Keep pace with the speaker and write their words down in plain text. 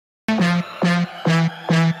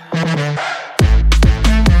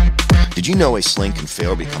Did you know a sling can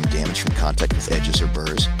fail or become damaged from contact with edges or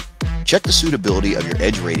burrs? Check the suitability of your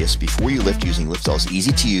edge radius before you lift using Liftall's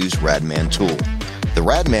easy-to-use Rad Man tool. The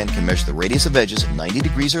Rad Man can measure the radius of edges at 90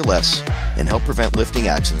 degrees or less and help prevent lifting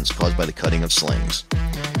accidents caused by the cutting of slings.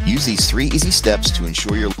 Use these 3 easy steps to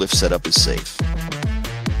ensure your lift setup is safe.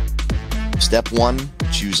 Step 1.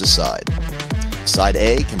 Choose a side. Side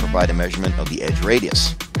A can provide a measurement of the edge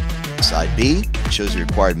radius. Side B shows the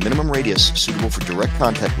required minimum radius suitable for direct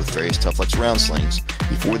contact with various Toughlex round slings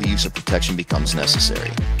before the use of protection becomes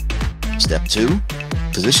necessary. Step 2.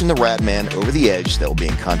 Position the Rad Man over the edge that will be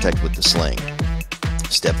in contact with the sling.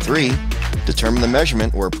 Step 3. Determine the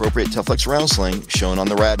measurement or appropriate Toughlex round sling shown on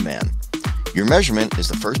the Rad Man. Your measurement is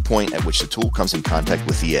the first point at which the tool comes in contact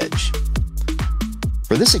with the edge.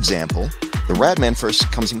 For this example, the Rad Man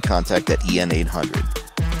first comes in contact at EN 800.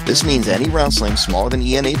 This means any round sling smaller than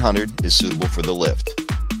EN 800 is suitable for the lift.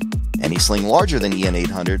 Any sling larger than EN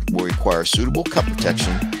 800 will require suitable cut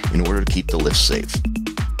protection in order to keep the lift safe.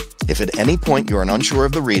 If at any point you are unsure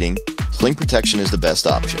of the reading, sling protection is the best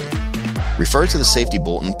option. Refer to the safety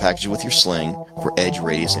bulletin packaged with your sling for edge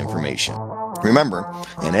radius information. Remember,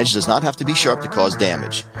 an edge does not have to be sharp to cause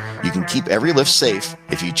damage. You can keep every lift safe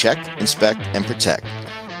if you check, inspect, and protect.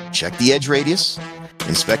 Check the edge radius,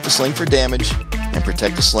 inspect the sling for damage, and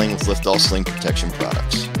protect the sling with Liftall sling protection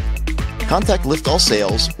products. Contact Liftall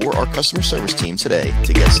sales or our customer service team today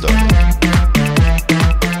to get started.